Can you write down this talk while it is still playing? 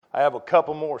I have a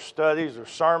couple more studies or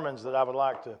sermons that I would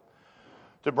like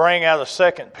to bring out of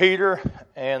 2 Peter,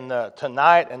 and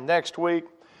tonight and next week.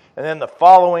 And then the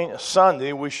following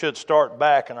Sunday, we should start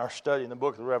back in our study in the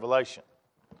book of Revelation.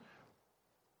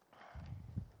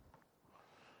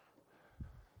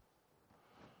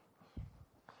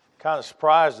 Kind of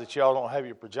surprised that y'all don't have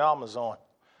your pajamas on.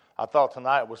 I thought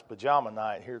tonight was pajama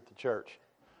night here at the church.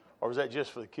 Or was that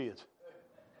just for the kids?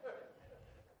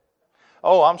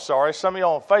 Oh, I'm sorry. Some of you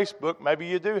on Facebook, maybe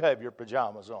you do have your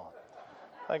pajamas on.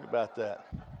 Think about that.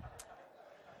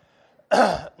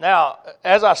 Now,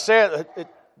 as I said,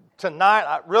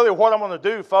 tonight, really what I'm going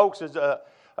to do, folks, is a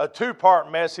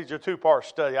two-part message, a two-part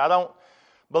study. I don't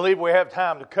believe we have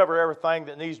time to cover everything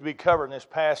that needs to be covered in this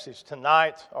passage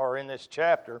tonight or in this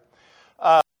chapter.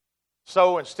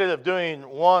 So instead of doing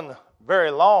one very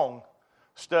long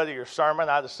study or sermon,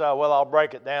 I decided, well, I'll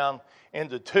break it down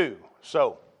into two.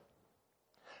 So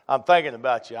I'm thinking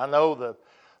about you. I know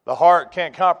the heart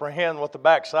can't comprehend what the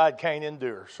backside can't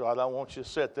endure, so I don't want you to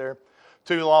sit there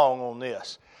too long on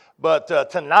this. But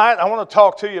tonight I want to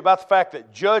talk to you about the fact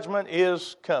that judgment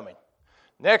is coming.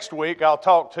 Next week I'll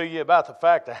talk to you about the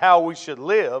fact of how we should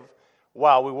live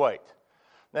while we wait.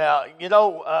 Now, you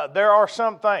know, there are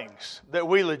some things that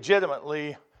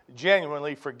we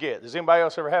genuinely forget. Does anybody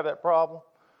else ever have that problem?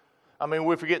 I mean,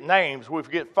 we forget names, we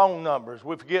forget phone numbers,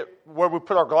 we forget where we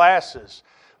put our glasses,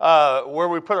 where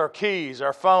we put our keys,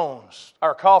 our phones,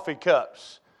 our coffee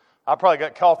cups. I probably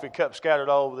got coffee cups scattered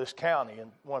all over this county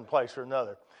in one place or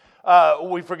another.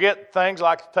 We forget things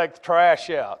like to take the trash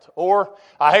out. Or,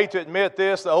 I hate to admit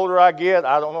this, the older I get,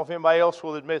 I don't know if anybody else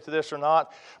will admit to this or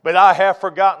not, but I have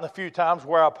forgotten a few times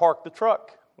where I parked the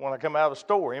truck when I come out of the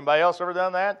store. Anybody else ever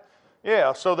done that?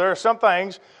 Yeah, so there are some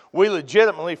things we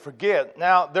legitimately forget.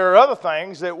 Now, there are other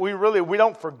things that we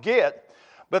don't forget,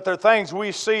 but they're things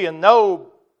we see and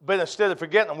know, but instead of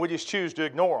forgetting them, we just choose to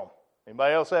ignore them.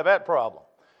 Anybody else have that problem?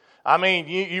 I mean,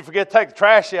 you forget to take the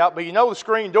trash out, but you know the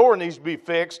screen door needs to be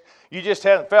fixed. You just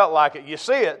haven't felt like it. You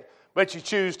see it, but you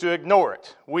choose to ignore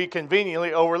it. We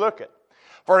conveniently overlook it.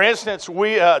 For instance,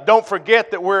 we don't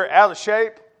forget that we're out of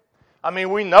shape. I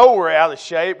mean, we know we're out of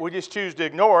shape. We just choose to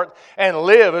ignore it and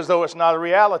live as though it's not a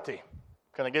reality.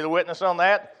 Can I get a witness on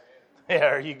that? Yeah,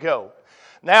 there you go.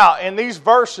 Now, in these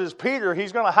verses, Peter,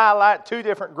 he's going to highlight two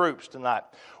different groups tonight.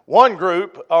 One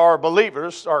group are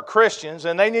believers, are Christians,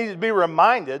 and they need to be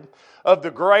reminded of the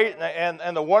great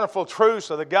and the wonderful truths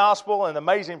of the gospel and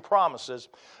amazing promises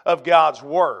of God's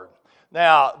Word.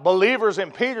 Now, believers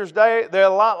in Peter's day, they're a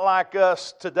lot like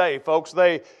us today, folks.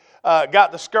 They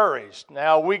got discouraged.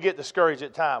 Now, we get discouraged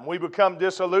at times. We become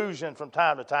disillusioned from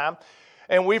time to time,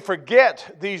 and we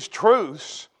forget these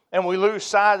truths, and we lose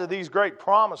sight of these great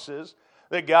promises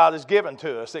that God has given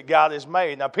to us, that God has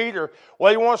made. Now, Peter,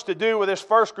 what he wants to do with this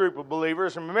first group of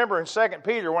believers, and remember in 2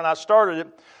 Peter, when I started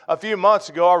it a few months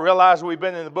ago, I realized we've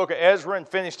been in the book of Ezra and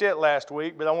finished it last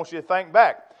week, but I want you to think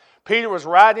back. Peter was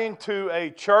writing to a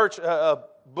church, a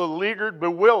beleaguered,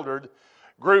 bewildered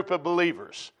group of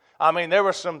believers. I mean, there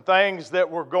were some things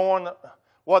that were going,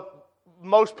 what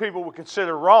most people would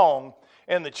consider wrong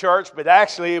in the church, but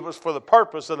actually it was for the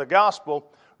purpose of the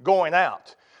gospel going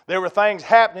out. There were things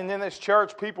happening in this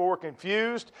church. People were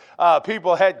confused.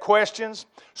 People had questions.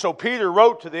 So Peter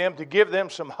wrote to them to give them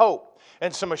some hope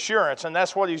and some assurance. And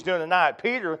that's what he's doing tonight.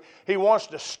 Peter, he wants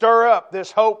to stir up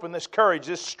this hope and this courage,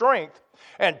 this strength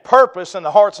and purpose in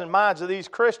the hearts and minds of these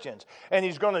Christians. And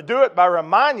he's going to do it by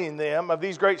reminding them of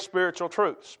these great spiritual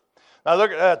truths. Now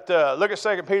look at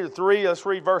 2 Peter 3. Let's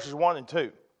read verses 1 and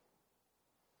 2.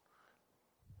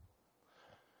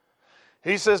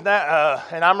 He says now,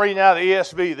 and I'm reading out of the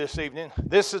ESV this evening,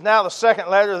 this is now the second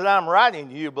letter that I'm writing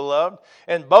to you, beloved.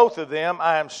 In both of them,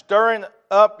 I am stirring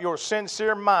up your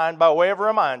sincere mind by way of a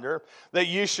reminder that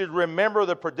you should remember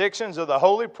the predictions of the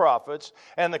holy prophets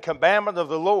and the commandment of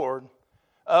the Lord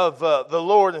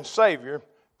and Savior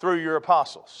through your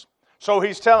apostles. So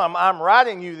he's telling them, I'm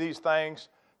writing you these things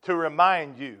to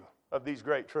remind you of these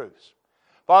great truths.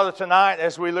 Father, tonight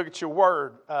as we look at your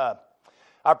word,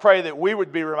 I pray that we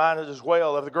would be reminded as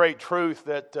well of the great truth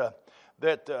that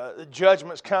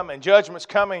judgment's coming. Judgment's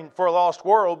coming for a lost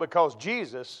world because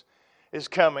Jesus is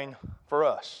coming for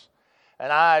us.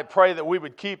 And I pray that we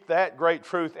would keep that great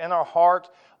truth in our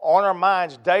heart, on our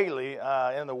minds daily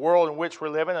in the world in which we're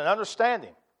living, and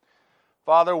understanding,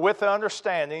 Father, with the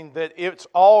understanding that it's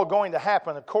all going to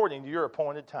happen according to your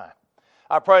appointed time.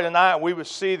 I pray tonight we would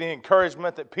see the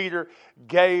encouragement that Peter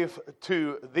gave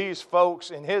to these folks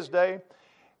in his day,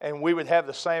 and we would have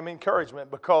the same encouragement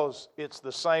because it's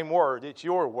the same word. It's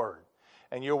your word.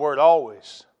 And your word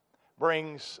always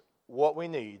brings what we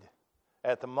need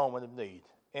at the moment of need.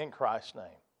 In Christ's name,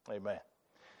 Amen.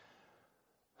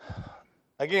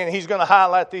 Again, he's going to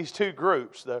highlight these two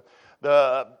groups.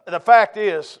 The fact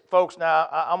is, folks, now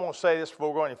I'm going to say this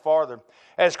before we go any farther.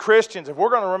 As Christians, if we're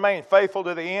going to remain faithful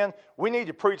to the end, we need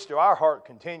to preach to our heart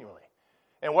continually.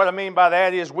 And what I mean by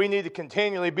that is we need to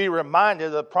continually be reminded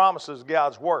of the promises of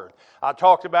God's Word. I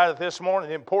talked about it this morning,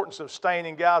 the importance of staying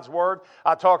in God's Word.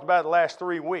 I talked about it the last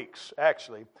 3 weeks,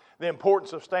 actually, the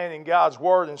importance of staying in God's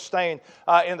Word and staying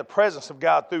in the presence of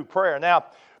God through prayer. Now,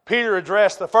 Peter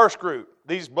addressed the first group,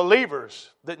 these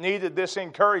believers that needed this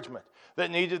encouragement,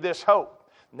 that needed this hope.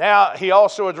 Now, he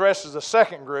also addresses the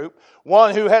second group,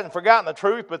 one who hadn't forgotten the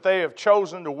truth, but they have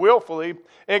chosen to willfully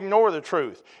ignore the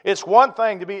truth. It's one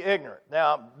thing to be ignorant.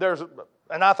 Now,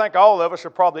 and I think all of us are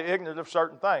probably ignorant of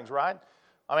certain things, right?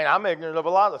 I mean, I'm ignorant of a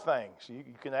lot of things. You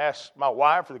can ask my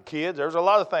wife or the kids. There's a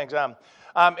lot of things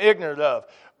I'm ignorant of.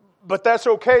 But that's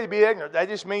okay to be ignorant. That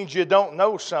just means you don't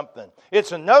know something.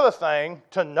 It's another thing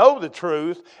to know the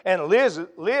truth and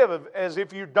live as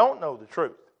if you don't know the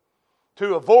truth.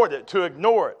 To avoid it, to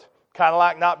ignore it. Kind of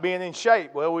like not being in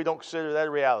shape. Well, we don't consider that a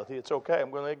reality. It's okay,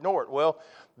 I'm going to ignore it. Well,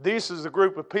 this is a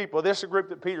group of people. This is a group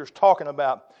that Peter's talking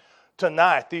about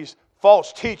tonight. These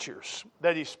false teachers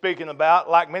that he's speaking about,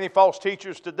 like many false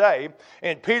teachers today.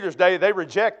 In Peter's day, they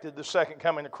rejected the second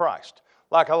coming of Christ,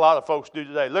 like a lot of folks do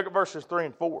today. Look at verses 3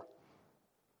 and 4.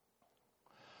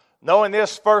 Knowing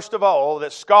this, first of all,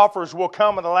 that scoffers will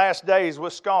come in the last days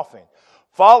with scoffing,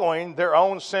 following their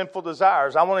own sinful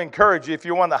desires. I want to encourage you, if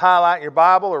you want to highlight in your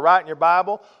Bible or write in your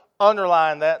Bible,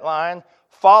 underline that line,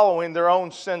 following their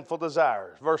own sinful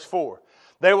desires. Verse 4.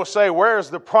 They will say, where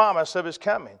is the promise of his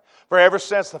coming? For ever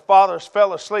since the fathers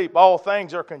fell asleep, all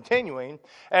things are continuing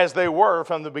as they were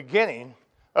from the beginning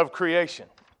of creation.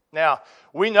 Now,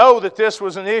 we know that this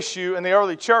was an issue in the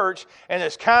early church, and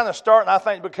it's kind of starting, I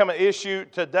think, to become an issue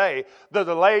today, the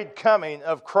delayed coming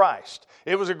of Christ.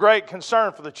 It was a great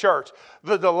concern for the church.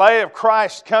 The delay of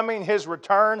Christ coming, his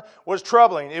return, was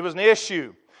troubling. It was an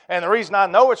issue. And the reason I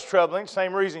know it's troubling,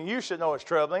 same reason you should know it's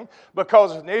troubling,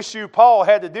 because it's an issue Paul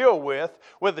had to deal with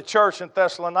the church in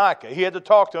Thessalonica. He had to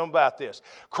talk to them about this.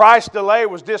 Christ's delay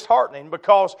was disheartening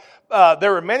because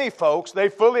there were many folks, they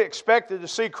fully expected to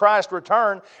see Christ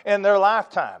return in their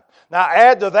lifetime. Now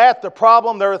add to that the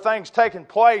problem, there were things taking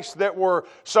place that were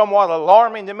somewhat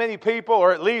alarming to many people,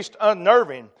 or at least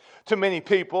unnerving to many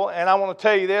people. And I want to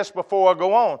tell you this before I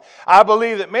go on. I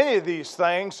believe that many of these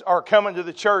things are coming to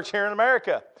the church here in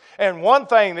America. And one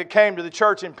thing that came to the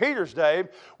church in Peter's day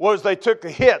was they took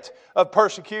the hit of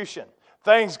persecution.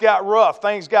 Things got rough.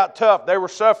 Things got tough. They were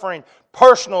suffering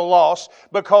personal loss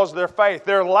because of their faith.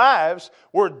 Their lives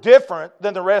were different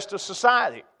than the rest of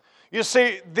society. You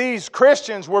see, these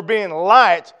Christians were being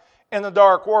light in the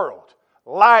dark world.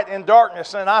 Light in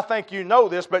darkness. And I think you know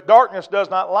this, but darkness does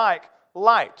not like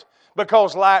light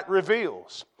because light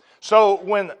reveals. So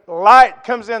when light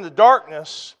comes into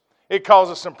darkness, it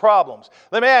causes some problems.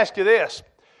 Let me ask you this.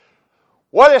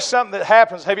 What is something that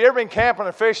happens? Have you ever been camping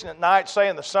or fishing at night, say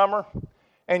in the summer,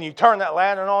 and you turn that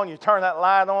lantern on, you turn that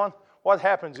light on? What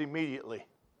happens immediately?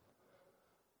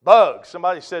 Bugs.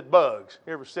 Somebody said bugs.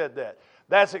 You ever said that?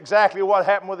 That's exactly what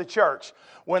happened with the church.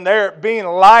 When they're being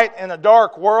light in a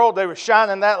dark world, they were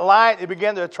shining that light, it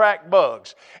began to attract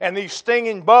bugs. And these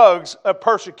stinging bugs of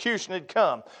persecution had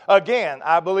come. Again,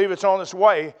 I believe it's on its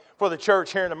way for the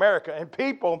church here in America. And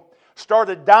people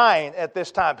started dying at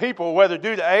this time. People, whether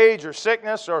due to age or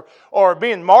sickness or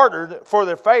being martyred for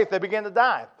their faith, they began to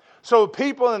die. So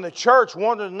people in the church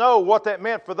wanted to know what that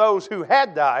meant for those who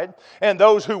had died and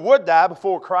those who would die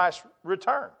before Christ's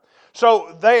return.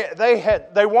 So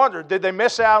they wondered, did they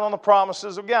miss out on the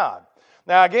promises of God?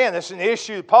 Now again, it's an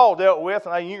issue Paul dealt with,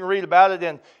 and you can read about it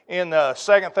in 2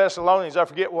 Thessalonians. I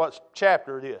forget what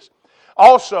chapter it is.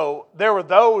 Also, there were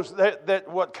those that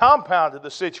what compounded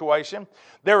the situation.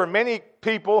 There were many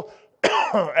people,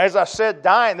 as I said,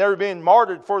 dying. They were being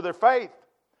martyred for their faith.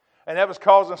 And that was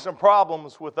causing some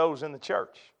problems with those in the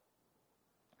church.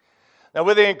 Now,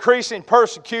 with the increasing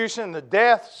persecution and the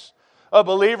deaths of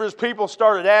believers, people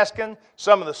started asking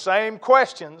some of the same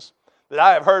questions that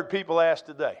I have heard people ask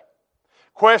today.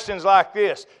 Questions like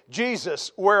this: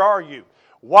 Jesus, where are you?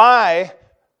 Why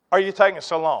are you taking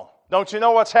so long? Don't you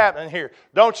know what's happening here?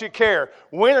 Don't you care?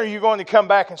 When are you going to come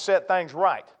back and set things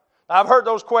right? I've heard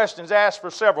those questions asked for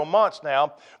several months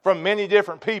now from many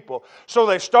different people. So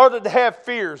they started to have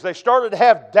fears. They started to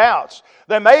have doubts.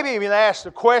 They maybe even asked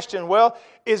the question, well,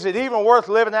 is it even worth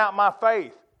living out my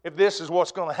faith if this is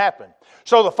what's going to happen?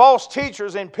 So the false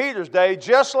teachers in Peter's day,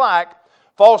 just like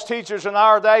false teachers in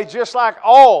our day, just like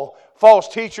all false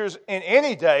teachers in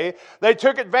any day, they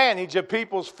took advantage of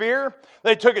people's fear.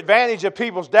 They took advantage of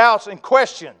people's doubts and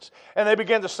questions. And they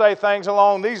began to say things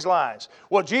along these lines.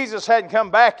 Well, Jesus hadn't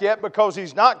come back yet because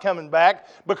He's not coming back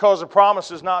because the promise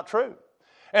is not true.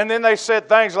 And then they said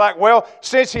things like, well,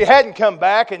 since He hadn't come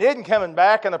back and isn't coming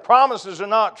back and the promises are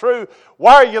not true,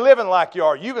 why are you living like you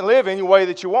are? You can live any way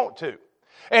that you want to.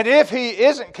 And if He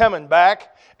isn't coming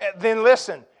back, then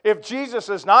listen, if Jesus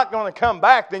is not going to come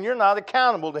back, then you're not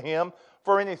accountable to Him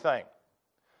for anything.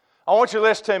 I want you to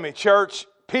listen to me, church.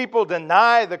 People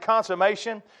deny the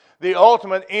consummation, the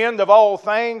ultimate end of all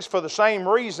things, for the same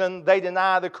reason they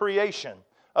deny the creation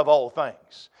of all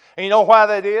things. And you know why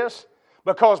that is?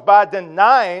 Because by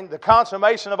denying the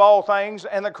consummation of all things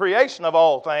and the creation of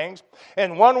all things,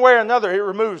 in one way or another, it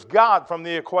removes God from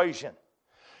the equation.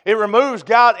 It removes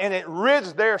God and it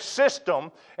rids their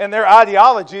system and their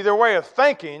ideology, their way of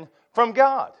thinking, from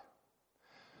God.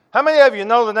 How many of you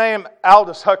know the name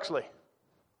Aldous Huxley?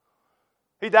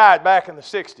 He died back in the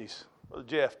 60s. Well,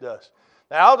 Jeff does.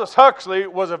 Now, Aldous Huxley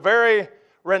was a very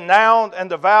renowned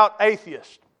and devout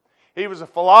atheist. He was a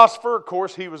philosopher. Of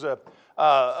course, he was a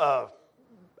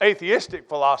atheistic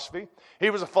philosophy. He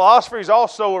was a philosopher. He's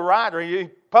also a writer. He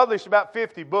published about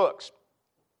 50 books.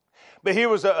 But he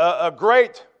was a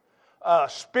great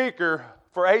speaker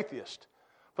for atheists,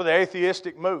 for the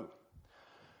atheistic mood.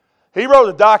 He wrote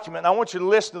a document, and I want you to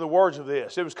listen to the words of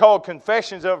this. It was called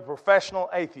Confessions of a Professional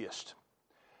Atheist.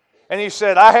 And he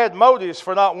said, I had motives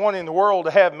for not wanting the world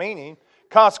to have meaning,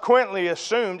 consequently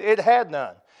assumed it had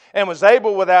none, and was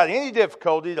able without any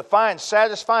difficulty to find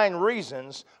satisfying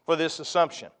reasons for this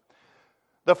assumption.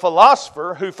 The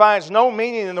philosopher who finds no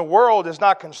meaning in the world is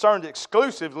not concerned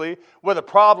exclusively with a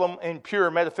problem in pure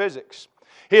metaphysics.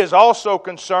 He is also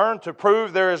concerned to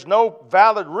prove there is no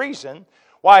valid reason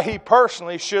why he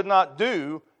personally should not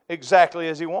do exactly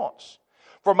as he wants.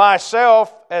 For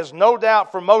myself, as no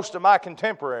doubt for most of my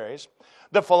contemporaries,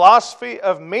 the philosophy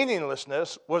of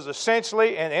meaninglessness was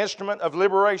essentially an instrument of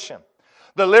liberation.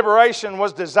 The liberation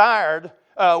we desired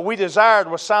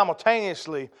was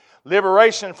simultaneously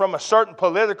liberation from a certain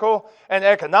political and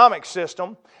economic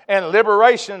system and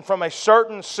liberation from a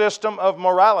certain system of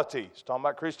morality. He's talking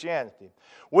about Christianity.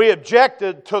 We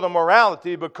objected to the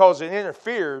morality because it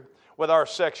interfered with our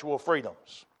sexual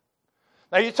freedoms.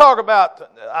 Now you talk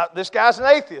about, this guy's an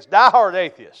atheist, diehard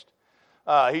atheist.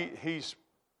 He's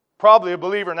probably a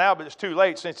believer now, but it's too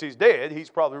late since he's dead. He's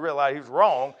probably realized he was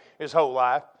wrong his whole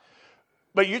life.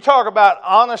 But you talk about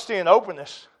honesty and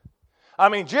openness. I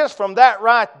mean, just from that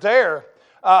right there,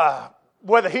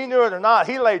 whether he knew it or not,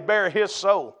 he laid bare his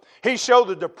soul. He showed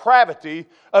the depravity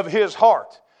of his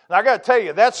heart. And I got to tell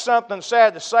you, that's something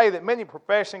sad to say that many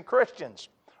professing Christians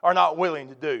are not willing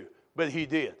to do, but he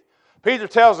did. Peter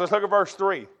tells us, look at verse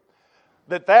 3,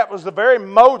 that was the very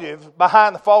motive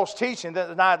behind the false teaching that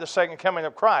denied the second coming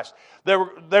of Christ.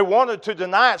 They wanted to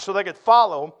deny it so they could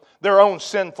follow their own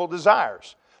sinful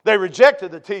desires. They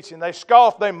rejected the teaching. They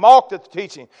scoffed. They mocked at the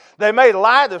teaching. They made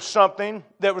light of something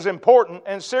that was important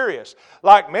and serious.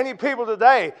 Like many people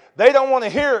today, they don't want to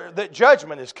hear that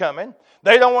judgment is coming.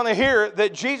 They don't want to hear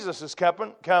that Jesus is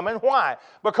coming. Why?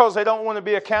 Because they don't want to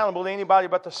be accountable to anybody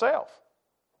but themselves.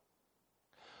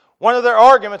 One of their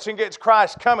arguments against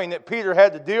Christ's coming that Peter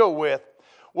had to deal with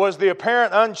was the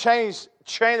apparent unchanged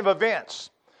chain of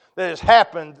events that has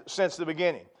happened since the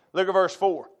beginning. Look at verse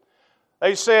 4.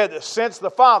 They said, since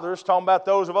the fathers, talking about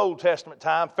those of Old Testament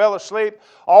time, fell asleep,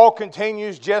 all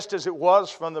continues just as it was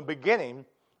from the beginning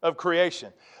of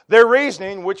creation. Their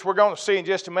reasoning, which we're going to see in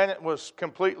just a minute, was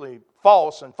completely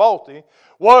false and faulty,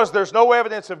 was there's no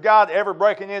evidence of God ever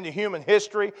breaking into human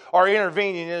history or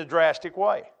intervening in a drastic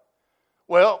way.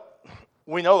 Well,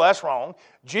 we know that's wrong.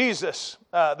 Jesus,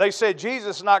 they said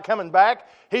Jesus is not coming back.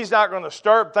 He's not going to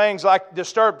disturb things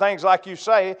like you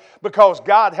say, because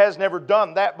God has never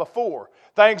done that before.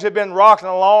 Things have been rocking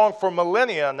along for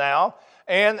millennia now,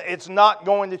 and it's not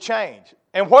going to change.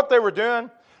 And what they were doing,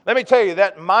 let me tell you,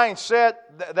 that mindset,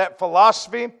 that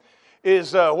philosophy,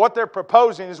 is what they're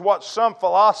proposing is what some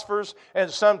philosophers and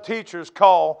some teachers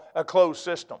call a closed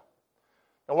system.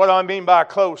 And what do I mean by a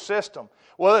closed system?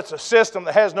 Well, it's a system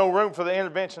that has no room for the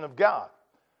intervention of God.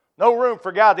 No room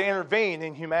for God to intervene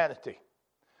in humanity.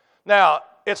 Now,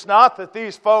 it's not that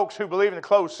these folks who believe in a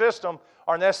closed system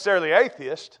are necessarily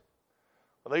atheists.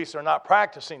 At least they're not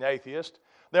practicing atheists.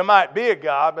 There might be a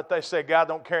God, but they say God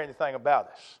don't care anything about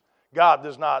us. God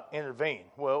does not intervene.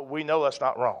 Well, we know that's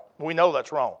not wrong. We know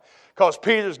that's wrong. Because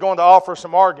Peter's going to offer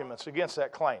some arguments against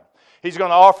that claim. He's going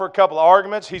to offer a couple of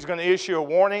arguments. He's going to issue a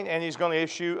warning, and he's going to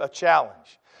issue a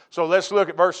challenge. So let's look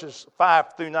at verses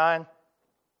 5 through 9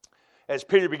 as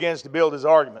Peter begins to build his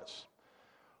arguments.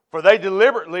 For they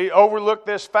deliberately overlooked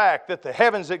this fact that the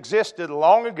heavens existed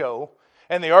long ago,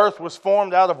 and the earth was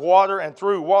formed out of water and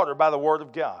through water by the word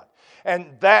of God.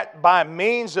 And that by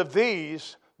means of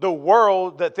these, the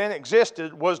world that then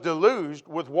existed was deluged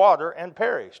with water and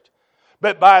perished.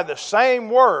 But by the same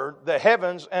word, the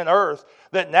heavens and earth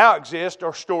that now exist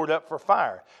are stored up for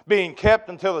fire, being kept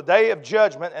until the day of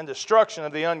judgment and destruction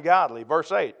of the ungodly.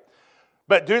 Verse 8.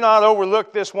 But do not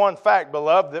overlook this one fact,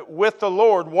 beloved, that with the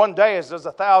Lord 1 day is as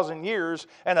 1,000 years,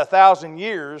 and 1,000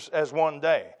 years as 1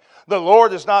 day. The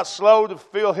Lord is not slow to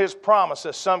fulfill His promise,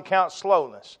 as some count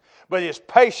slowness, but is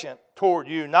patient toward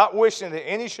you, not wishing that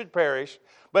any should perish,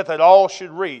 but that all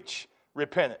should reach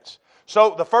repentance.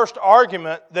 So the first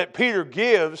argument that Peter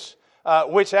gives,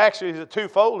 which actually is a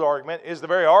twofold argument, is the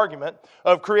very argument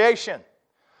of creation.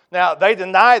 Now, they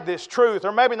denied this truth,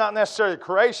 or maybe not necessarily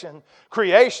creation,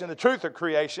 the truth of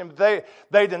creation, but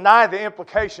they deny the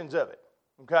implications of it.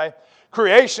 Okay?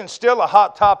 Creation's still a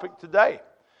hot topic today.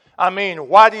 I mean,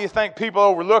 why do you think people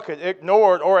overlook it,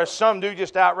 ignore it, or as some do,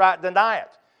 just outright deny it?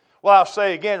 Well, I'll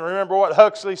say again, remember what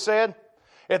Huxley said?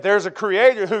 If there's a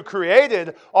creator who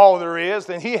created all there is,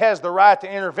 then he has the right to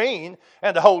intervene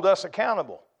and to hold us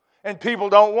accountable. And people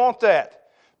don't want that.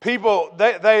 People,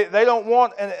 they don't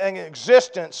want an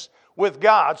existence with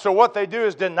God. So what they do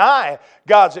is deny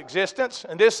God's existence.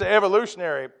 And this is the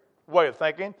evolutionary way of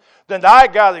thinking. Deny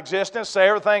God's existence, say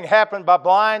everything happened by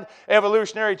blind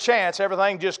evolutionary chance.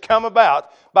 Everything just come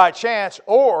about by chance.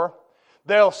 Or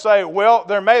they'll say, well,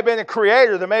 there may have been a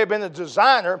creator, there may have been a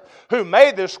designer who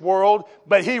made this world,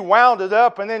 but he wound it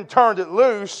up and then turned it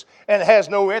loose and has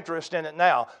no interest in it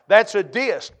now. That's a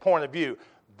deist point of view.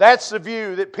 That's the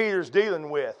view that Peter's dealing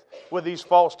with these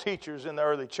false teachers in the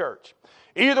early church.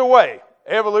 Either way,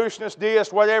 evolutionist,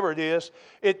 deist, whatever it is,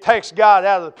 it takes God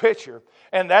out of the picture.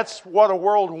 And that's what a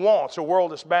world wants, a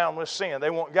world that's bound with sin.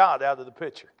 They want God out of the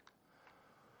picture.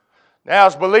 Now,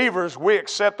 as believers, we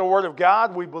accept the Word of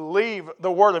God. We believe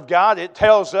the Word of God. It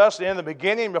tells us that in the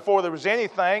beginning, before there was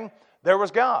anything, there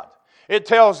was God. It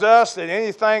tells us that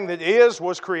anything that is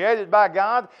was created by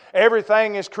God.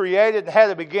 Everything is created and had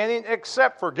a beginning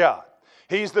except for God.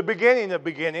 He's the beginning of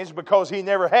beginnings because He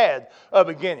never had a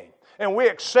beginning. And we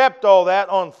accept all that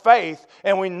on faith,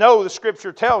 and we know the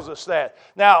Scripture tells us that.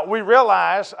 Now, we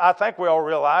realize, I think we all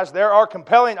realize, there are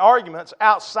compelling arguments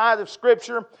outside of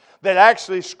Scripture that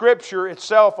actually Scripture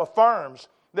itself affirms,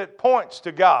 that points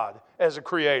to God as a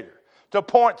creator, to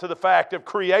point to the fact of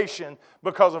creation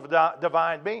because of a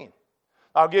divine being.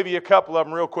 I'll give you a couple of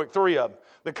them real quick, 3 of them.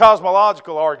 The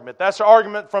cosmological argument. That's an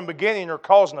argument from beginning or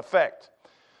cause and effect.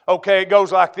 Okay, it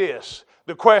goes like this.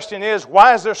 The question is,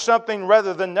 why is there something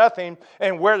rather than nothing,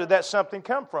 and where did that something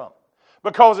come from?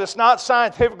 Because it's not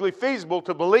scientifically feasible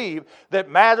to believe that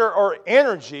matter or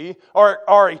energy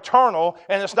are eternal,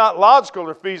 and it's not logical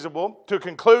or feasible to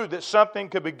conclude that something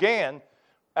could begin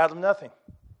out of nothing.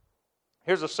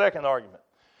 Here's a second argument.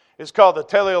 It's called the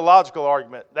teleological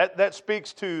argument. That's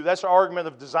an argument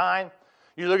of design.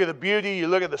 You look at the beauty, you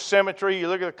look at the symmetry, you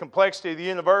look at the complexity of the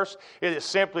universe. It is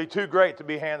simply too great to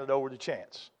be handed over to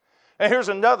chance. And here's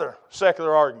another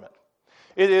secular argument.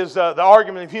 It is the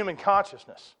argument of human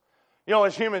consciousness. You know,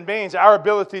 as human beings, our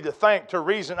ability to think, to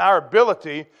reason, our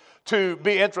ability to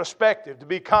be introspective, to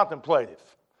be contemplative.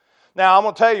 Now, I'm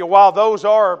going to tell you, while those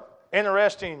are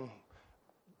interesting,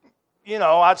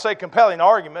 I'd say compelling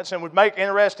arguments and would make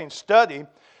interesting study,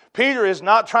 Peter is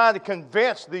not trying to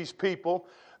convince these people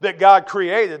that God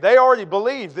created. They already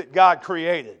believed that God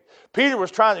created. Peter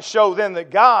was trying to show them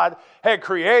that God had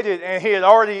created and He had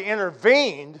already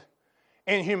intervened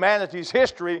in humanity's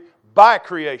history by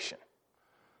creation.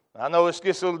 I know this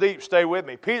gets a little deep. Stay with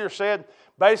me. Peter said,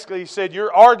 he said,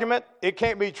 your argument, it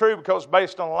can't be true because it's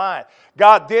based on a lie.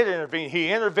 God did intervene. He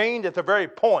intervened at the very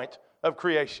point of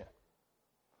creation.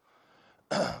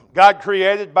 God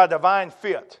created by divine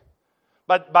fit,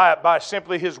 but by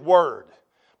simply His Word.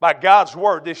 By God's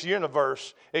Word, this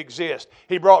universe exists.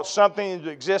 He brought something into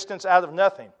existence out of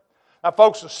nothing. Now,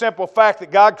 folks, the simple fact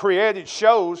that God created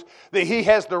shows that He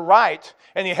has the right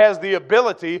and He has the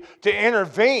ability to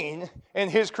intervene in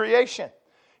His creation.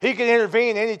 He can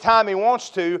intervene anytime He wants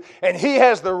to, and He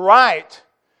has the right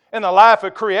in the life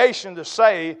of creation to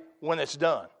say when it's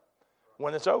done,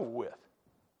 when it's over with.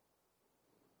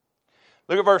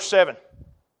 Look at verse 7.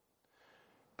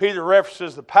 Peter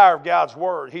references the power of God's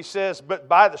Word. He says, but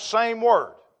by the same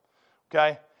Word,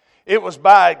 okay? It was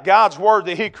by God's Word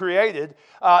that He created.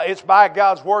 It's by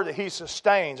God's Word that He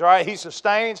sustains. All right, He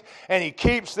sustains and He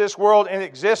keeps this world in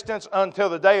existence until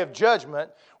the day of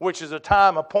judgment, which is a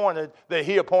time appointed that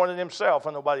He appointed Himself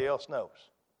and nobody else knows.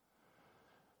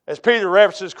 As Peter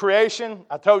references creation,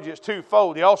 I told you it's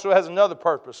twofold. He also has another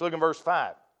purpose. Look in verse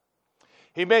 5.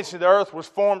 He mentioned the earth was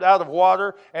formed out of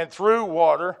water and through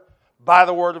water by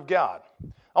the word of God.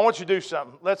 I want you to do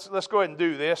something. Let's go ahead and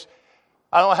do this.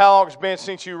 I don't know how long it's been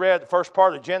since you read the first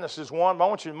part of Genesis 1, but I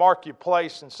want you to mark your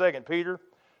place in 2 Peter.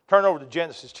 Turn over to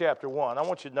Genesis chapter 1. I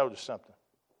want you to notice something.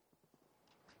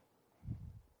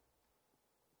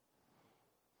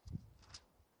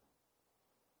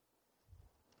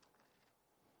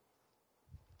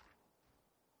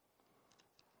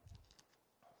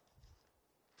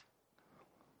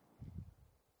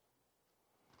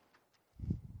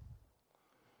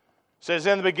 It says,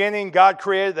 in the beginning, God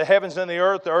created the heavens and the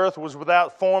earth. The earth was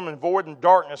without form and void, and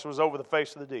darkness was over the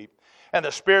face of the deep. And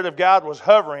the Spirit of God was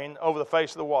hovering over the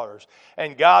face of the waters.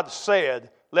 And God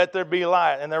said, let there be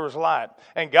light, and there was light.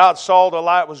 And God saw the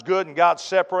light was good, and God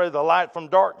separated the light from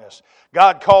darkness.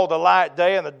 God called the light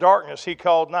day, and the darkness He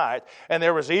called night. And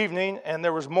there was evening, and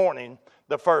there was morning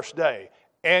the first day.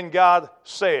 And God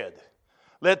said,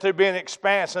 let there be an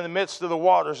expanse in the midst of the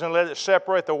waters, and let it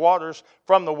separate the waters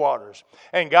from the waters.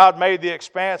 And God made the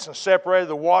expanse and separated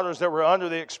the waters that were under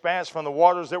the expanse from the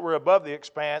waters that were above the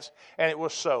expanse, and it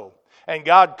was so. And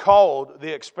God called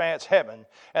the expanse heaven,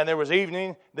 and there was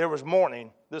evening, there was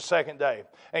morning the second day.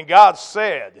 And God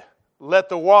said, let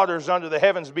the waters under the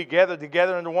heavens be gathered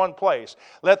together into one place.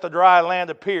 Let the dry land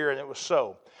appear, and it was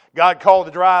so. God called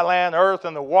the dry land earth,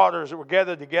 and the waters that were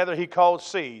gathered together He called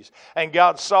seas. And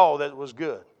God saw that it was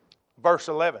good. Verse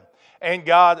 11. And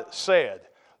God said,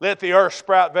 let the earth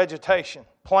sprout vegetation,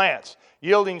 plants,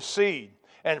 yielding seed,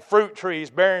 and fruit trees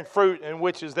bearing fruit in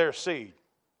which is their seed,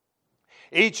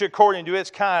 each according to its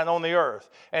kind on the earth.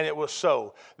 And it was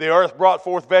so. The earth brought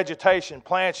forth vegetation,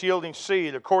 plants yielding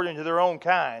seed according to their own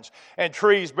kinds, and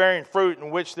trees bearing fruit in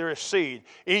which there is seed,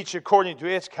 each according to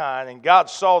its kind. And God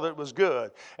saw that it was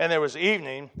good. And there was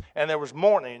evening, and there was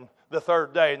morning the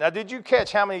third day. Now, did you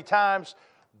catch how many times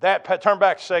that, turn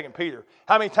back to 2 Peter,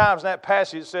 how many times in that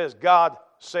passage it says, God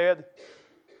said?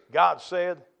 God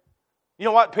said. You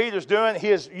know what Peter's doing? He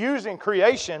is using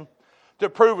creation to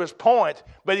prove his point,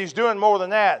 but he's doing more than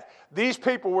that. These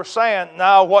people were saying,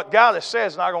 no, what God has said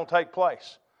is not going to take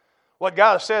place. What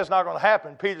God has said is not going to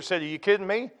happen. Peter said, are you kidding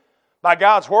me? By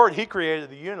God's word, He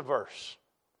created the universe.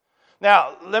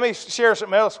 Now, let me share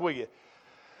something else with you.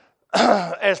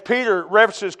 As Peter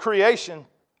references creation,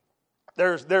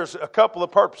 there's a couple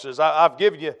of purposes. I've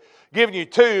given you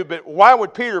two, but why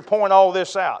would Peter point all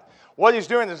this out? What he's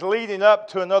doing is leading up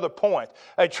to another point.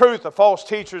 A truth the false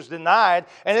teachers denied,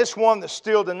 and it's one that's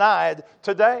still denied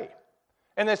today.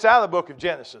 And it's out of the book of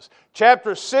Genesis.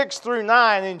 Chapter 6 through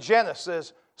 9 in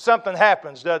Genesis, something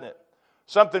happens, doesn't it?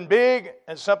 Something big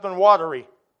and something watery.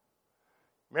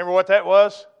 Remember what that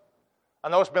was? I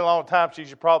know it's been a long time since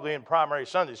you're probably in primary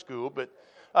Sunday school, but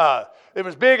it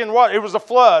was big and watery. It was a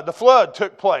flood. The flood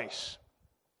took place.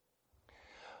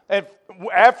 And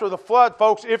after the flood,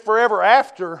 folks, it forever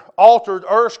after altered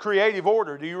earth's creative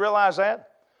order. Do you realize that?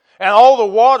 And all the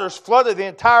waters flooded the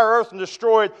entire earth and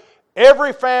destroyed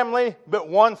every family but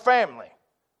one family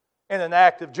in an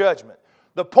act of judgment.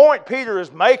 The point Peter is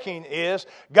making is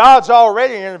God's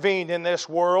already intervened in this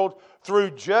world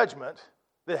through judgment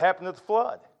that happened at the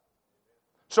flood.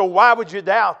 So why would you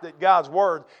doubt that God's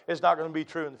word is not going to be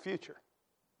true in the future?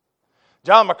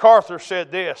 John MacArthur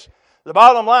said this, the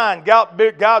bottom line, God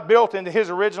built into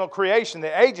His original creation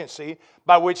the agency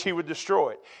by which He would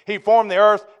destroy it. He formed the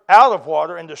earth out of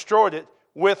water and destroyed it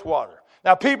with water.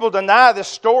 Now, people deny this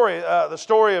story, the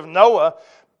story of Noah,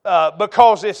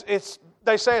 because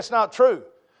they say it's not true.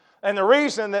 And the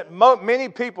reason that many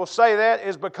people say that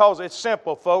is because it's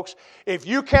simple, folks. If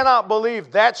you cannot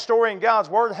believe that story in God's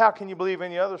Word, how can you believe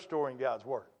any other story in God's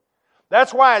Word?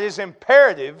 That's why it is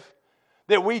imperative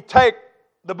that we take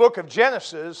the book of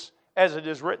Genesis as it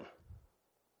is written.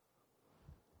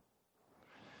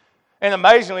 And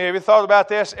amazingly, have you thought about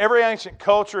this? Every ancient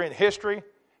culture in history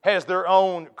has their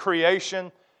own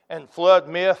creation and flood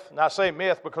myth. And I say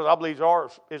myth because I believe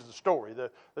ours is the story,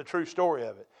 the true story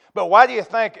of it. But why do you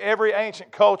think every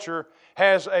ancient culture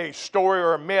has a story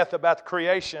or a myth about the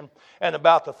creation and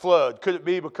about the flood? Could it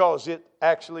be because it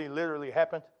actually literally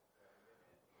happened?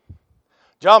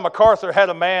 John MacArthur had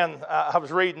a man, I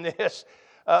was reading this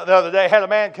the other day, had a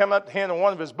man come up to him in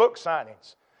one of his book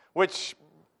signings, which,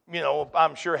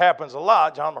 I'm sure happens a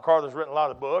lot. John MacArthur's written a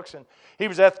lot of books, and he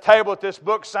was at the table at this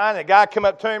book signing. A guy came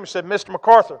up to him and said, Mr.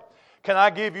 MacArthur, can I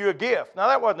give you a gift? Now,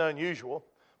 that wasn't unusual.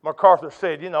 MacArthur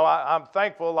said, I'm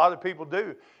thankful a lot of people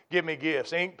do give me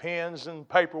gifts, ink pens and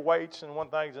paperweights and one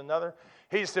thing and another.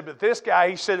 He said, but this guy,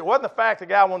 he said, it wasn't the fact the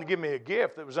guy wanted to give me a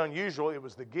gift that was unusual, it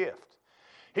was the gift.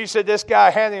 He said this guy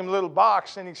handed him a little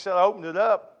box, and he said, I opened it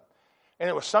up, and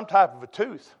it was some type of a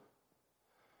tooth.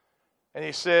 And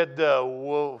he said,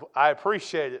 well, I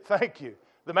appreciate it. Thank you.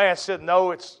 The man said,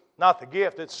 no, it's not the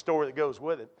gift. It's the story that goes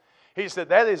with it. He said,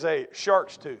 that is a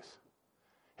shark's tooth.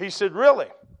 He said, really?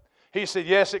 He said,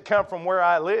 yes, it come from where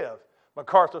I live.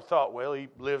 MacArthur thought, well, he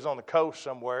lives on the coast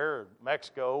somewhere, or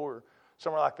Mexico, or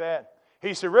somewhere like that.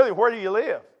 He said, really, where do you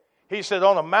live? He said,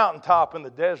 on a mountaintop in the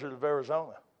desert of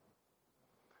Arizona.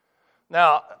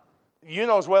 Now, you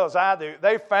know as well as I do,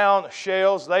 they found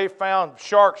shells, they found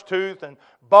shark's tooth and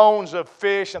bones of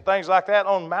fish and things like that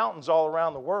on mountains all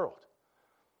around the world.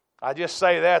 I just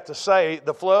say that to say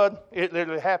the flood, it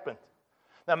literally happened.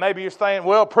 Now, maybe you're saying,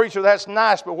 well, preacher, that's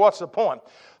nice, but what's the point?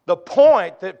 The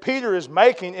point that Peter is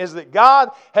making is that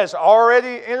God has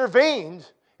already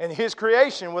intervened in His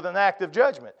creation with an act of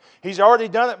judgment. He's already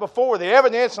done it before. The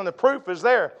evidence and the proof is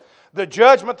there. The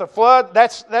judgment, the flood,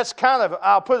 that's kind of,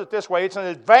 I'll put it this way, it's an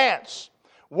advance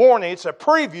warning. It's a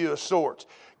preview of sorts.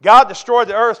 God destroyed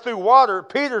the earth through water.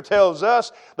 Peter tells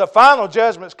us the final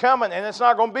judgment's coming, and it's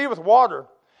not going to be with water.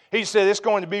 He said it's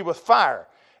going to be with fire.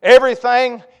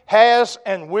 Everything has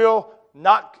and will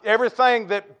not, everything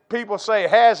that people say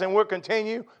has and will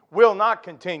continue, will not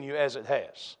continue as it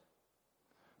has.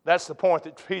 That's the point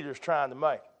that Peter's trying to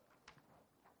make.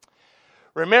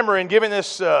 Remember, in giving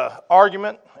this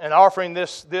argument and offering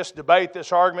this debate,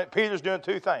 this argument, Peter's doing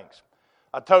two things.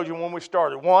 I told you when we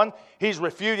started. One, he's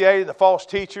refuted the false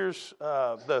teachers,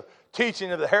 the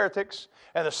teaching of the heretics.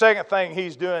 And the second thing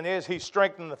he's doing is he's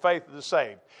strengthening the faith of the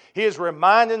saved. He is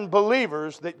reminding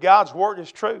believers that God's Word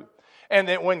is true. And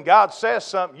that when God says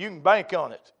something, you can bank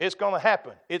on it. It's going to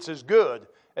happen. It's as good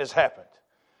as happened.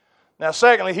 Now,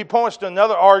 secondly, he points to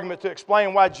another argument to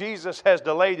explain why Jesus has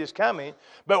delayed His coming,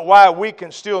 but why we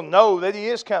can still know that He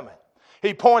is coming.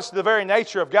 He points to the very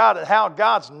nature of God and how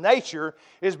God's nature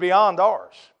is beyond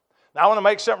ours. Now, I want to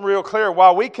make something real clear.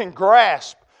 While we can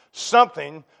grasp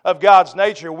something of God's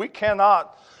nature, we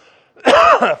cannot,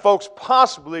 folks,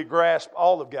 possibly grasp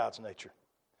all of God's nature.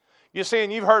 You see,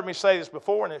 and you've heard me say this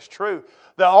before, and it's true.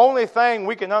 The only thing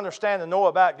we can understand and know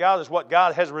about God is what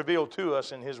God has revealed to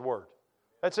us in His Word.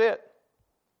 That's it.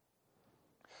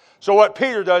 So what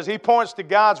Peter does, he points to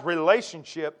God's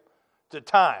relationship to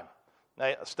time.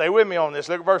 Now, stay with me on this.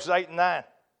 Look at verses 8 and 9.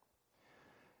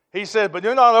 He says, but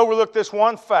do not overlook this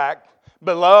one fact,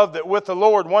 beloved, that with the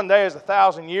Lord 1 day is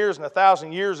 1,000 years, and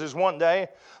 1,000 years is 1 day.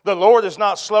 The Lord is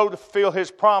not slow to fulfill His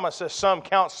promise, as some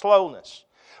count slowness,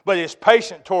 but is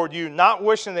patient toward you, not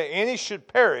wishing that any should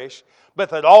perish, but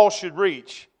that all should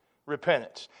reach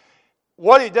repentance.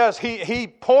 What he does, he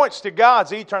points to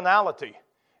God's eternality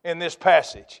in this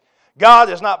passage. God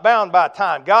is not bound by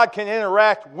time. God can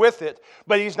interact with it,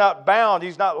 but He's not bound.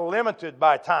 He's not limited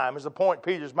by time, is the point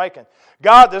Peter's making.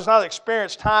 God does not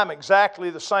experience time exactly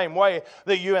the same way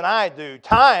that you and I do.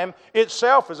 Time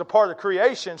itself is a part of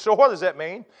creation. So what does that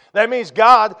mean? That means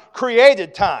God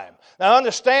created time. Now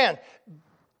understand,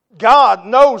 God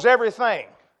knows everything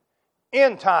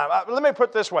in time. Let me put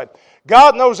it this way.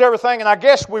 God knows everything, and I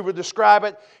guess we would describe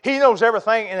it, He knows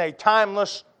everything in a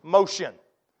timeless motion.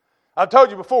 I've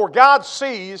told you before, God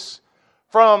sees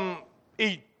from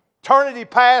eternity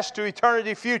past to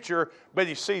eternity future, but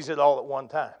He sees it all at one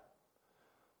time.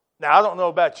 Now, I don't know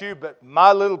about you, but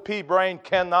my little pea brain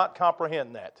cannot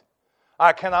comprehend that.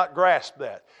 I cannot grasp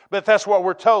that. But that's what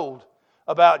we're told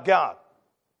about God.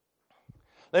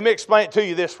 Let me explain it to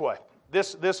you this way.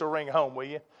 This will ring home, will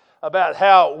you? About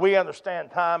how we understand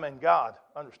time and God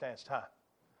understands time.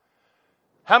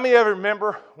 How many of you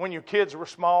remember when your kids were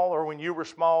small, or when you were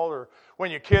small, or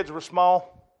when your kids were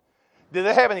small? Did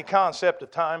they have any concept of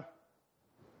time?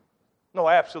 No,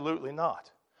 absolutely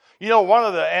not. You know, one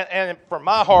of the, and from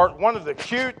my heart, one of the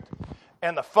cute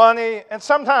and the funny and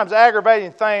sometimes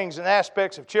aggravating things and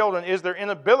aspects of children is their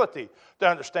inability to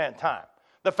understand time.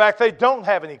 The fact they don't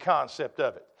have any concept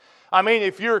of it. I mean,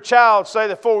 if your child, say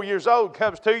they're 4 years old,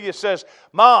 comes to you and says,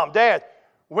 Mom, Dad,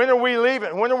 when are we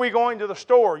leaving? When are we going to the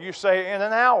store? You say, in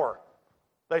an hour.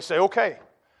 They say, okay.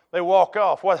 They walk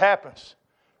off. What happens?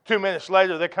 2 minutes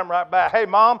later, they come right back. Hey,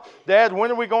 Mom, Dad, when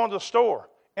are we going to the store?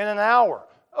 In an hour.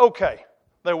 Okay.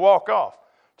 They walk off.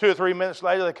 2 or 3 minutes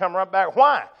later, they come right back.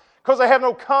 Why? Because they have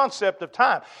no concept of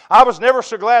time. I was never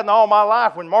so glad in all my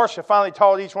life when Marcia finally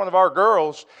taught each one of our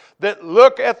girls that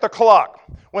look at the clock.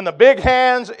 When the big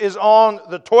hand is on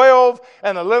the 12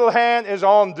 and the little hand is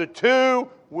on the 2,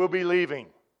 we'll be leaving.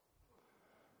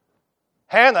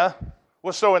 Hannah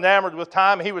was so enamored with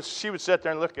time, she would sit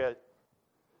there and look at it.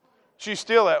 She's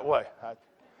still that way.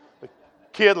 The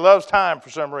kid loves time for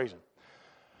some reason.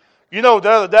 You know, the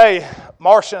other day,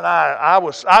 Marcia and I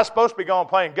was supposed to be going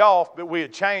playing golf, but we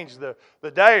had changed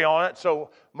the day on it. So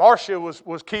Marcia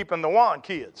was keeping the Juan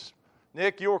kids,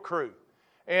 Nick, your crew.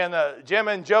 And Jim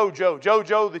and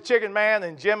JoJo the chicken man,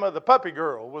 and Gemma the puppy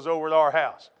girl was over at our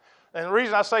house. And the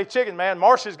reason I say chicken man,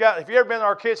 Marcia's got, if you've ever been in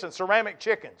our kitchen, ceramic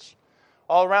chickens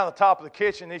all around the top of the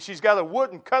kitchen. And she's got a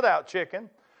wooden cutout chicken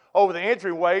over the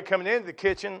entryway coming into the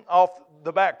kitchen off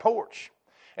the back porch.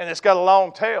 And it's got a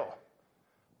long tail.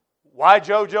 Why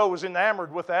JoJo was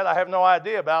enamored with that, I have no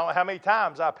idea. But I don't know how many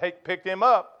times I picked him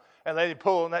up and let him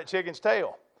pull on that chicken's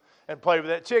tail and play with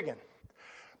that chicken.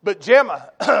 But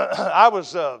Gemma, I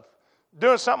was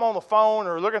doing something on the phone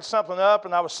or looking something up,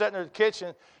 and I was sitting in the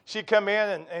kitchen. She come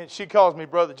in, and she calls me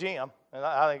Brother Jim, and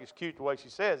I think it's cute the way she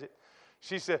says it.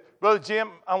 She said, Brother Jim,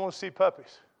 I want to see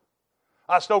puppies.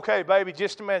 I said, okay, baby,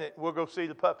 just a minute. We'll go see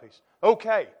the puppies.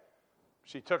 Okay.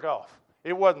 She took off.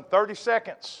 It wasn't 30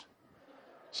 seconds.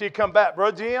 She'd come back,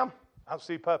 Brother Jim, I'll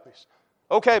see puppies.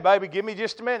 Okay, baby, give me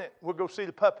just a minute. We'll go see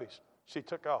the puppies. She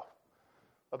took off.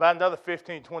 About another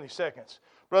 15, 20 seconds.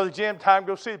 Brother Jim, time to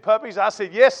go see the puppies? I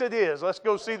said, yes, it is. Let's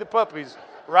go see the puppies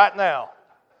right now.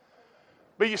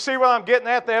 But you see what I'm getting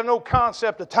at? They have no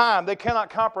concept of time. They cannot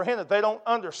comprehend it. They don't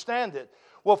understand it.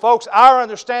 Well, folks, our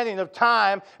understanding of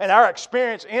time and our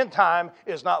experience in time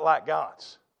is not like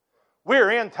God's.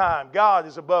 We're in time. God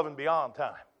is above and beyond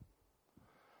time.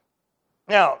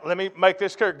 Now, let me make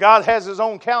this clear. God has His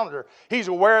own calendar. He's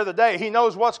aware of the day. He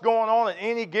knows what's going on at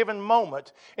any given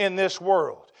moment in this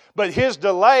world. But His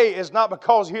delay is not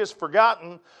because He has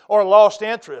forgotten or lost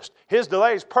interest. His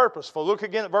delay is purposeful. Look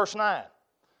again at verse 9.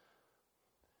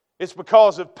 It's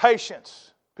because of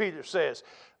patience, Peter says.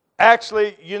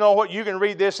 Actually, you know what? You can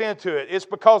read this into it. It's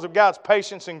because of God's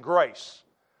patience and grace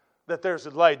that there's a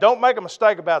delay. Don't make a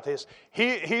mistake about this.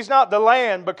 He's not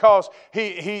delaying because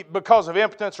because of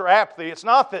impotence or apathy. It's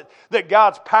not that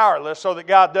God's powerless or that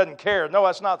God doesn't care. No,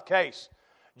 that's not the case.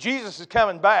 Jesus is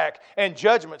coming back and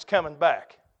judgment's coming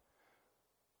back.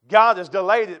 God has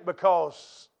delayed it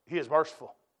because He is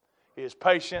merciful. He is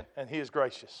patient and He is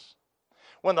gracious.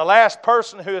 When the last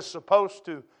person who is supposed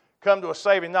to come to a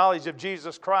saving knowledge of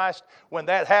Jesus Christ, when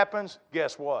that happens,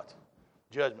 guess what?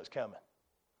 Judgment's coming.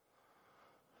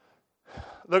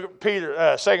 Look at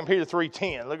 2 Peter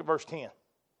 3:10. Look at verse 10. It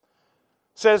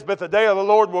says, but the day of the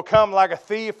Lord will come like a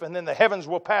thief, and then the heavens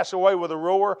will pass away with a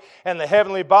roar, and the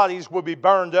heavenly bodies will be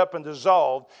burned up and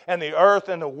dissolved, and the earth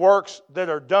and the works that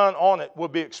are done on it will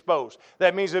be exposed.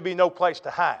 That means there'll be no place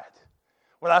to hide.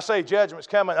 When I say judgment's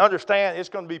coming, understand it's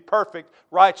going to be perfect,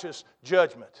 righteous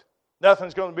judgment.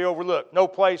 Nothing's going to be overlooked. No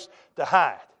place to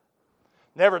hide.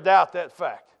 Never doubt that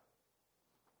fact.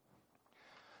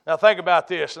 Now think about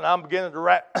this, and I'm beginning to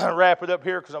wrap it up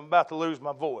here because I'm about to lose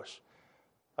my voice.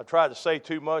 I tried to say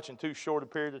too much in too short a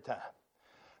period of time.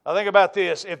 Now think about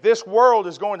this. If this world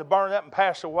is going to burn up and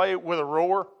pass away with a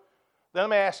roar, then let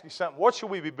me ask you something. What should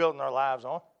we be building our lives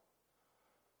on?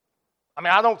 I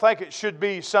mean, I don't think it should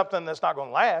be something that's not going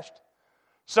to last.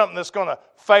 Something that's going to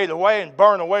fade away and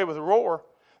burn away with a roar.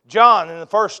 John, in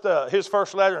his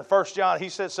first letter in 1 John, he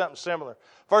said something similar.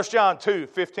 1 John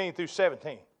 2:15 through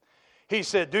 17. He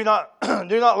said, do not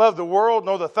love the world,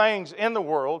 nor the things in the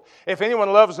world. If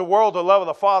anyone loves the world, the love of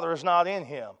the Father is not in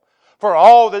him. For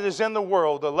all that is in the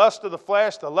world, the lust of the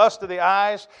flesh, the lust of the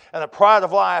eyes, and the pride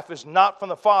of life is not from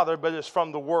the Father, but is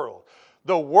from the world.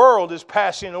 The world is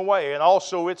passing away, and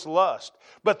also its lust.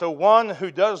 But the one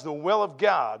who does the will of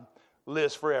God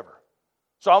lives forever.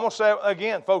 So I'm going to say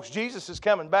again, folks, Jesus is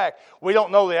coming back. We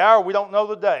don't know the hour. We don't know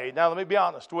the day. Now, let me be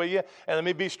honest with you, and let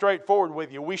me be straightforward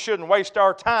with you. We shouldn't waste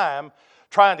our time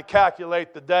trying to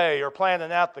calculate the day or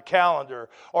planning out the calendar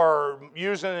or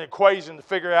using an equation to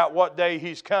figure out what day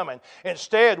He's coming.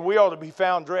 Instead, we ought to be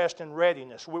found dressed in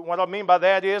readiness. What I mean by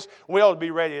that is we ought to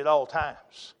be ready at all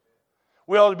times.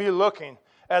 We ought to be looking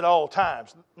at all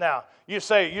times. Now, you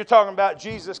say, you're talking about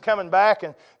Jesus coming back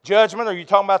and judgment, or you're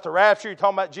talking about the rapture, you're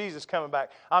talking about Jesus coming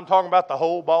back. I'm talking about the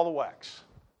whole ball of wax.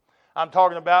 I'm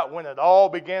talking about when it all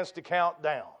begins to count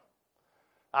down.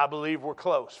 I believe we're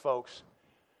close, folks.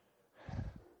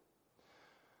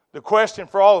 The question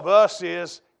for all of us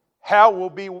is, how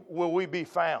will we be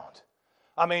found?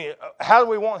 I mean, how do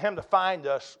we want Him to find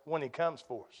us when He comes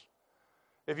for us?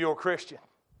 If you're a Christian,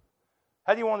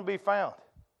 how do you want to be found?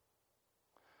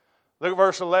 Look at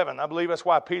verse 11. I believe that's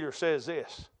why Peter says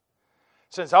this.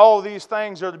 Since all these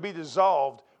things are to be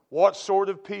dissolved, what sort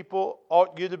of people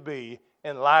ought you to be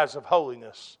in lives of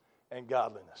holiness and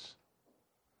godliness?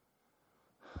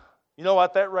 You know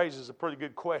what? That raises a pretty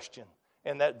good question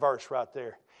in that verse right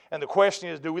there. And the question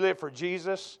is, do we live for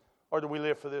Jesus or do we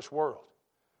live for this world?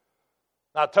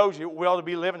 I told you we ought to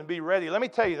be living to be ready. Let me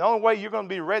tell you, the only way you're going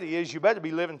to be ready is you better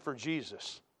be living for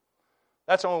Jesus.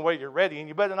 That's the only way you're ready, and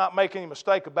you better not make any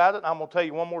mistake about it. I'm going to tell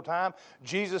you one more time,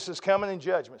 Jesus is coming and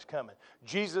judgment's coming.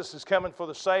 Jesus is coming for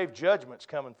the saved, judgment's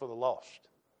coming for the lost.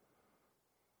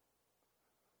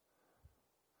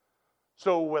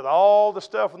 So with all the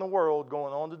stuff in the world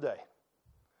going on today,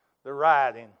 the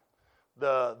rioting,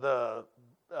 the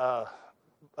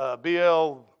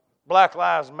Black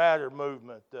Lives Matter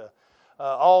movement,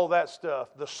 all that stuff,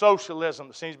 the socialism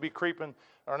that seems to be creeping,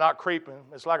 or not creeping,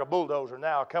 it's like a bulldozer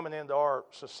now coming into our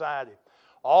society.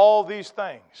 All these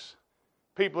things,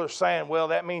 people are saying, well,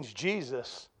 that means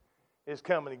Jesus is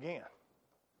coming again.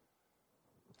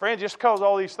 Friend, just because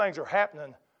all these things are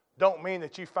happening don't mean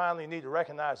that you finally need to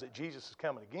recognize that Jesus is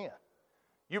coming again.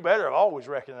 You better always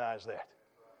recognize that.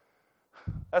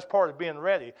 That's part of being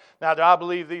ready. Now, do I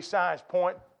believe these signs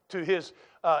point to his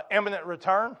imminent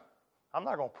return? I'm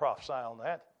not going to prophesy on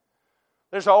that.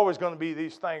 There's always going to be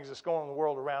these things that's going on in the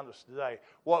world around us today.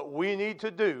 What we need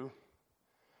to do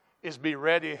is be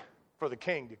ready for the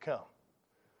King to come.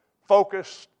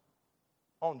 Focused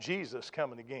on Jesus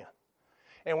coming again.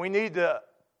 And we need to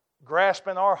grasp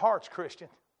in our hearts, Christian,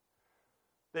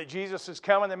 that Jesus is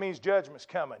coming. That means judgment's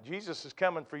coming. Jesus is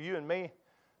coming for you and me.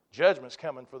 Judgment's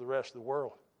coming for the rest of the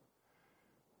world.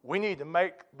 We need to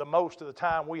make the most of the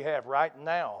time we have right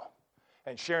now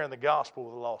and sharing the gospel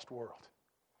with the lost world.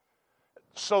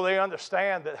 So they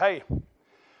understand that, hey,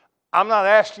 I'm not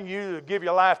asking you to give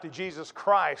your life to Jesus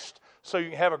Christ so you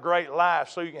can have a great life,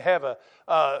 so you can have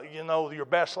your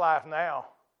best life now.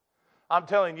 I'm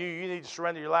telling you, you need to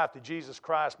surrender your life to Jesus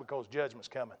Christ because judgment's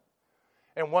coming.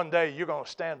 And one day you're going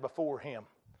to stand before Him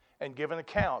and give an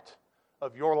account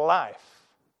of your life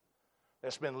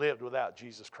that's been lived without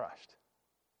Jesus Christ.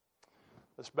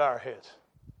 Let's bow our heads.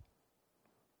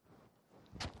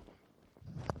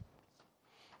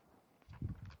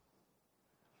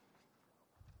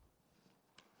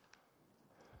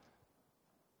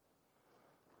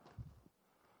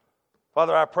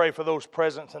 Father, I pray for those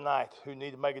present tonight who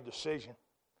need to make a decision.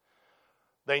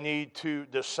 They need to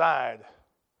decide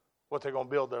what they're going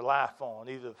to build their life on,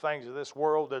 either the things of this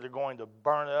world that are going to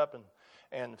burn up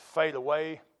and fade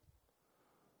away,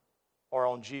 or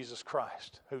on Jesus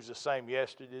Christ, who's the same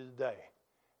yesterday, today,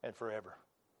 and forever.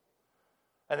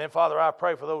 And then, Father, I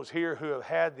pray for those here who have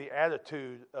had the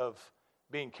attitude of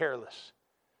being careless,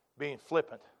 being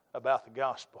flippant about the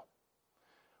gospel.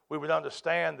 We would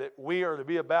understand that we are to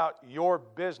be about your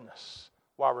business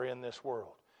while we're in this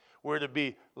world. We're to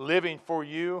be living for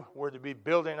you. We're to be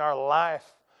building our life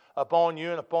upon you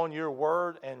and upon your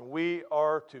word, and we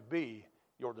are to be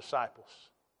your disciples.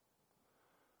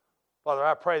 Father,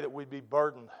 I pray that we'd be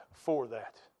burdened for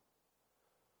that.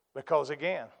 Because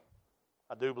again,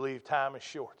 I do believe time is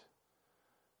short.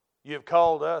 You have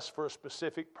called us for a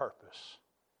specific purpose.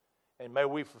 And may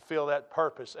we fulfill that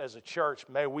purpose as a church.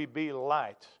 May we be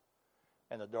light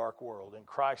in a dark world. In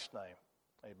Christ's name,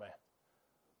 amen.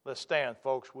 Let's stand,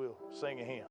 folks. We'll sing a hymn.